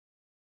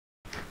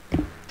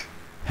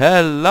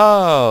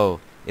Hello!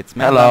 It's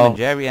me, Hello. Lemon,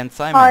 Jerry and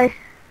Simon. Hi.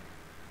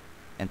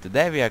 And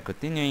today we are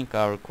continuing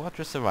our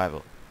Quatro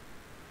survival.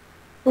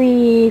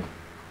 We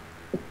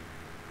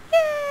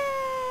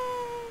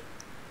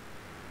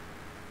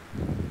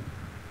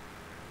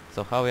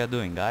So how we are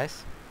doing,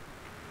 guys?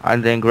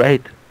 I'm doing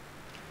great.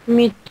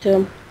 Me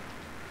too.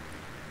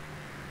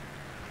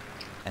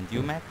 And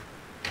you, Mac?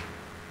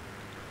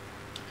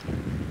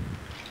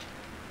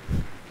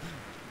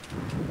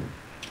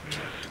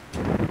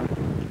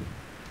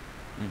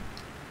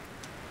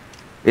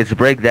 It's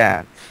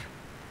breakdance.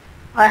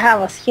 I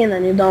have a skin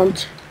and you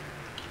don't.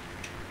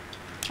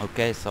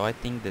 Okay, so I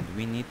think that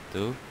we need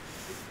to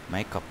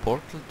make a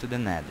portal to the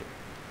nether.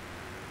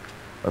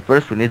 But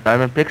first we need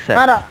diamond Not pickaxe.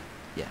 a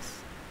Yes.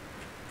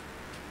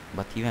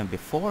 But even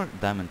before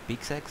diamond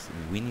pickaxe,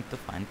 we need to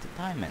find the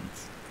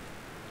diamonds.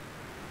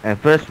 And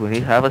first we need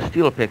to have a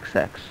steel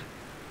pickaxe.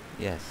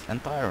 Yes,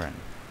 and iron.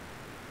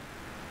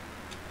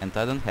 And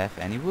I don't have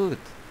any wood.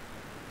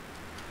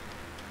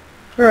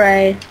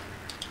 hooray.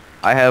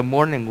 I have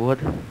morning wood.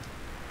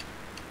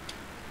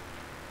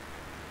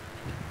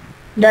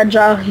 That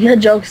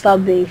joke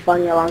stopped being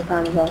funny a long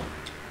time ago.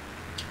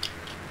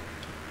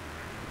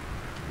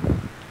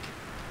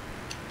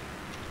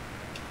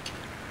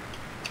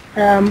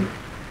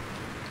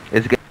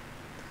 It's get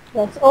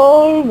Let's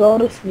all go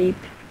to sleep.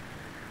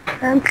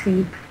 And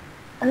sleep.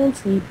 And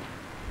sleep.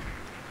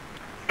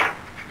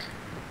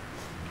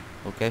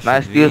 Okay,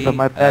 Nice should views we, of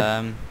my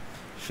bed.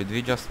 should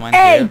we just mine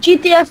Hey, here?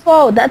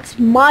 GTFO, that's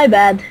my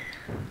bad.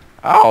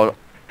 Ow,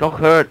 don't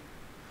hurt.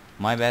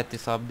 My bed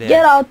is up there.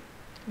 Get out.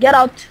 Get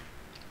out.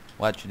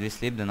 What, should we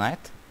sleep the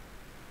night?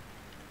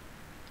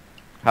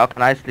 How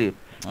can I sleep?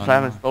 Oh,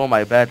 Simon no. stole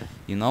my bed.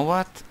 You know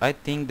what? I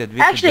think that we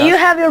Actually, could you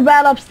just... have your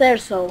bed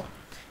upstairs, so.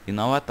 You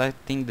know what? I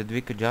think that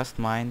we could just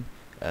mine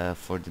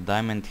for the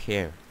diamond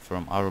here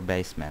from our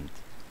basement.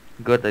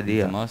 Good The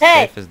idea. most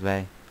Hey! safest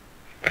way.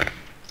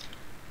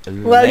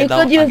 Well, Lay you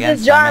down could use again,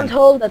 this giant Simon.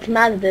 hole that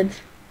Matt did.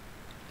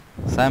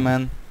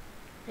 Simon.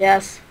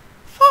 Yes.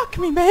 Fuck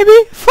me, baby!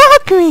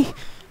 Fuck me!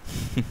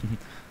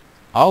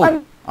 Oh!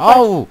 I'm-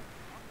 Oh!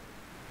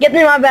 Get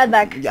me my bed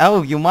back.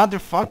 Oh, you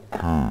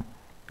motherfucker!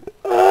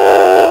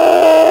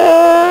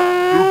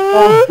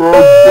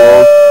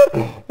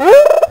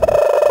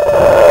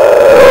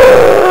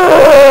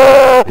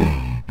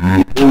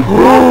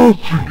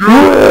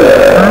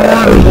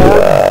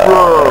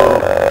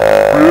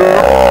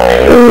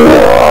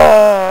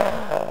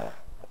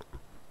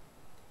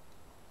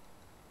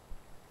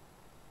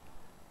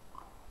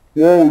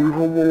 Wow, you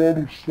have a lot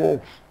of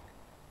stuff.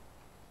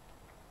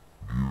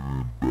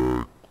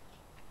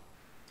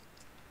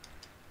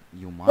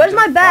 You Where's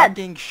my bed?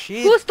 motherfucking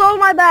shit! Who stole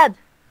my bed?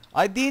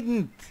 I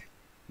didn't!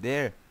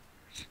 There.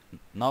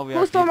 Now we Who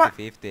are stole my-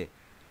 50-50.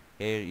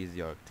 Here is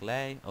your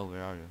clay. Oh,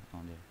 where are you? Oh,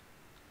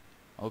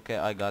 there. Okay,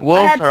 I got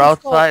Wolves had are to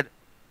stole. outside.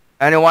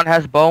 Anyone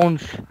has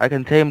bones? I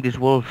can tame these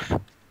wolves.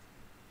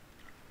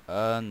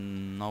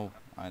 No,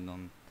 I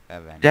don't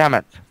have any. Damn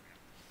it.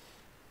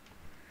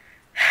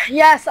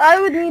 Yes, I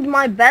would need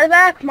my bed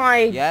back, my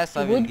Yes,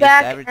 I will wood give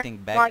back, everything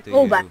and back my to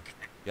hoe you. back.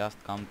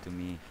 Just come to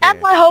me And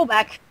here. my hoe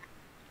back.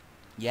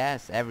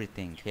 Yes,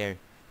 everything. Here.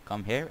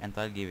 Come here and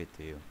I'll give it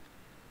to you.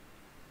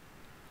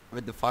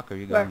 Where the fuck are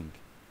you Where? going?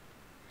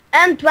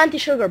 And 20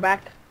 sugar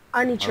back.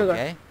 I need sugar.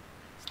 Okay.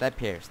 Step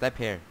here, step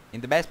here.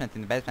 In the basement,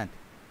 in the basement.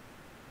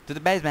 To the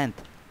basement.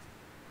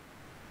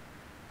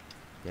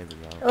 There we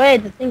go. Wait,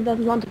 the thing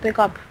doesn't want to pick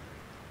up.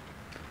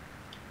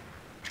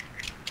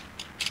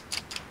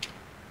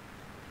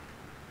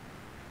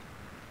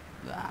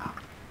 Ah.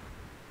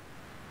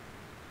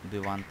 Do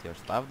you want your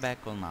stuff back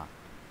or not?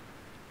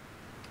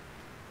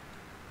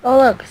 Oh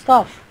look,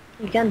 stuff.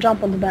 You can't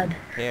jump on the bed.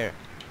 Here.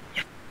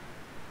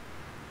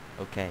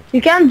 Okay.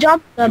 You can't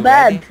jump on the You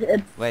bed. ready?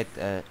 It's Wait,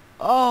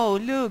 oh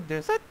look,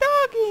 there's a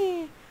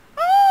doggy!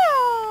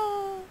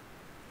 Oh!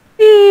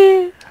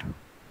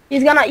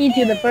 he's gonna eat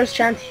you the first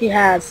chance he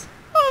has.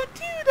 Oh,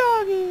 2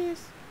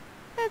 doggies!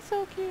 That's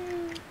so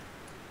cute.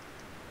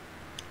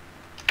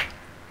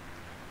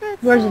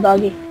 That's Where's so the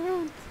doggy?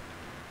 cute.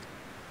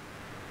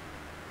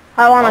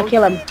 I wanna Oh,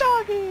 kill him. 3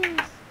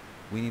 doggies!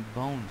 We need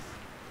bones.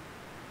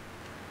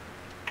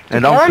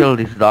 And kill don't him? kill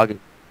this doggy.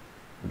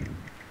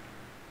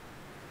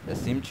 The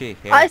Simchi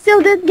here. I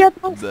still didn't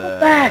get my stuff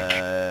back.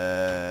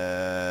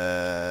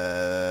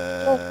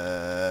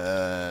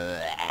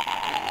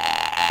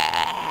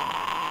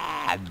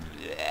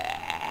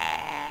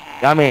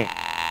 Yummy.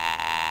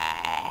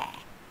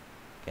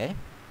 Okay.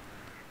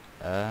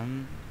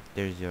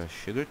 There's your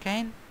sugar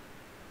cane.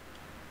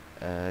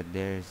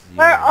 There's your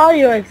Where are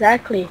you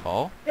exactly?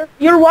 coal.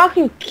 You're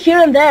walking here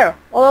and there,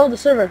 all over the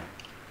server.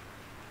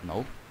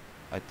 No,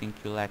 I think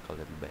you lack a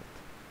little bit.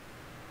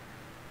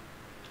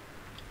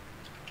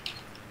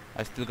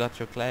 I still got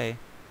your clay.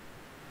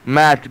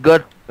 Matt,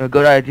 good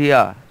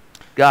idea.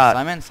 God,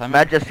 Simon,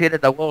 Matt just hit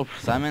the wolf.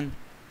 Simon,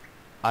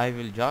 I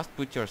will just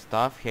put your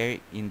stuff here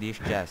in this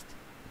chest.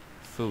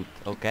 Food,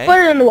 okay? Put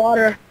it in the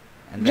water.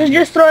 And then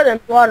Just throw it in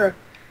the water.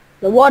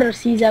 The water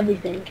sees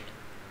everything.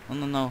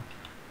 no.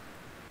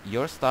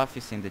 Your stuff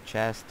is in the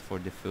chest for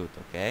the food,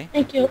 okay?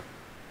 Thank you.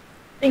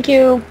 Thank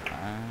you.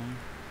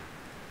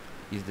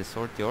 Is the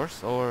sword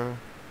yours or?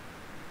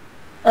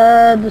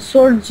 The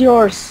sword's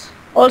yours.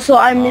 Also,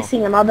 I'm Oh,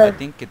 missing I another.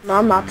 think it's No,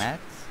 I'm not.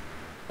 Matt's.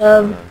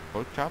 Um,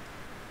 Pork chop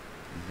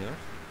is yours.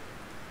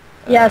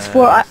 yes, I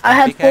Stone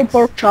had 4 pickaxe.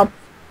 pork chops.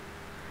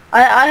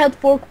 I had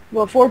 4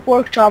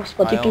 pork chops,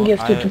 but I you can o- give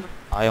 2 I to me.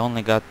 I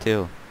only got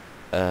 2.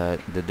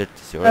 The dirt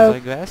is yours, Uh, I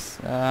guess.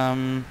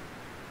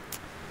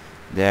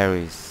 There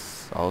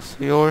is also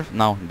yours.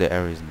 No, the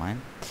air is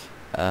mine.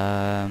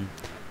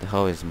 The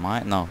hoe is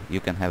mine. No,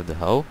 you can have the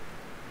hoe.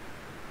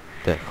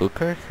 The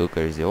hooker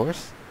is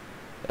yours.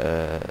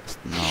 No,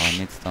 I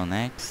need stone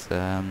axe.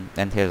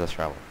 And here's a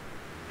shovel.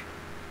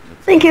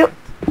 That's Thank you. it.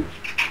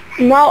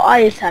 Now I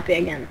is happy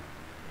again.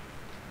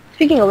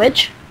 Speaking of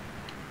which,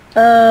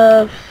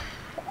 uh,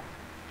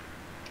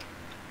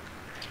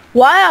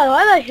 why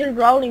I hear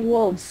growling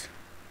wolves?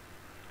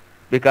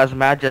 Because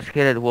Matt just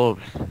killed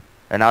wolves,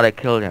 and now they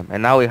killed him,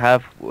 and now we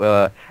have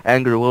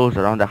angry wolves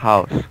around the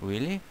house.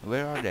 Really?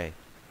 Where are they?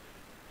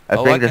 I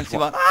Oh, I think can this see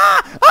one. one.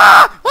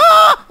 Ah!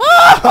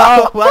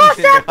 Who One's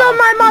in the stepped on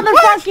my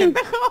house.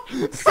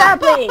 motherfucking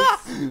saplings?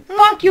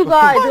 Fuck you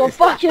guys, go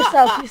fuck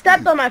yourself. You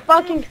stepped on my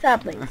fucking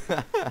saplings.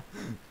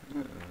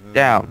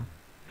 Damn.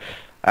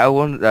 I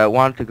wouldn't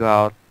want to go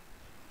out.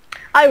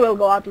 I will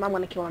go out and I'm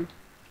gonna kill him.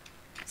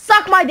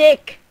 Suck my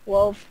dick,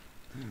 wolf.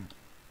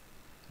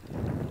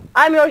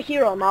 I'm your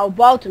hero now,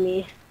 bow to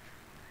me.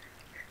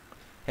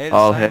 Hey, the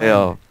Oh Simon.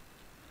 hell.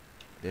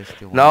 There's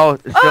still one. No,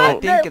 it's I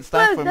still. think it's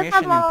time for There's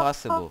Mission another-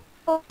 Impossible.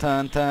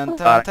 Dun dun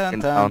Ah, dun dun in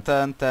dun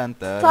town. dun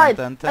dun Side,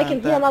 dun I can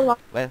dun hear dun. another one.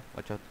 Well,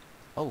 watch out.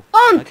 Oh,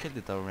 I Don't! killed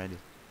it already.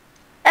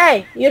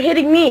 Hey, you're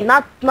hitting me,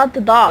 not the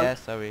dog. Yeah,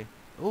 sorry.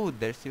 Oh,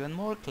 there's even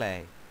more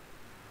clay.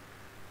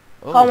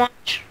 Oh, How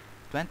much?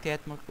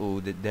 28 more. Oh,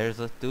 there's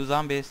 2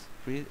 zombies.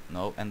 3,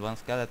 no, and 1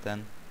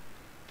 skeleton.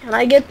 Can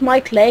I get my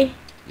clay?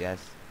 Yes,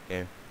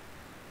 here.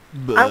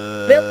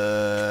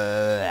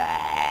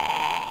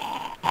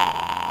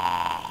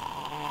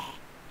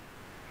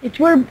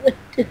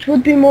 It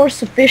would be more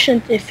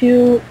sufficient if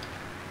you.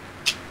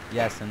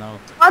 Yes, I know.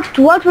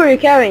 What were you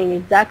carrying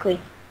exactly?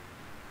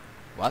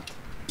 What?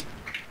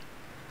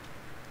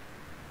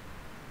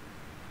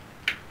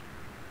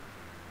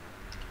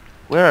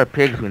 Where are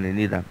pigs when you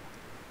need them?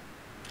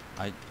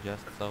 I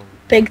just saw.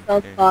 Pigs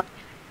one here. outside.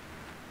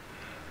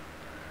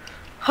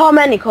 How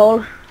many,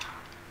 Cole?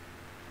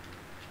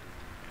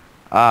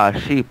 Ah,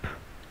 sheep.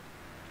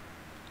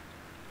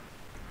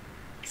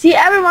 See,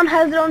 everyone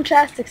has their own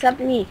chest except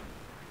me.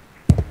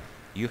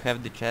 You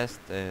have the chest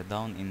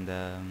down in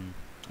the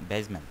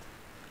basement.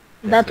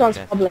 That's That your one's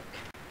chest. public,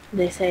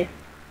 they say.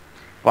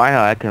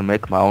 Finally, I can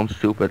make my own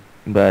stupid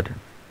bed.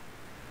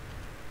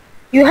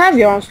 You have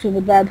your own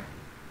stupid bed.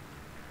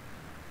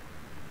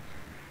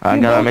 I'm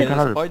You gonna built make There's a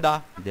another.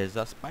 spider. There's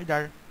a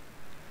spider.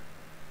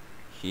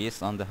 He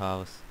is on the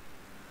house.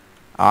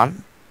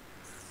 On?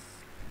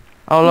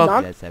 Oh look,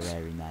 Done. That's a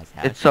very nice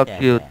house. it's so to have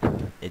cute. there.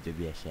 It would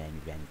be a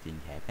shame if anything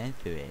happens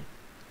to it.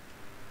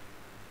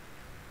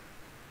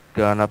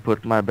 Gonna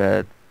put my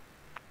bed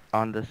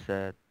on the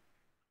set.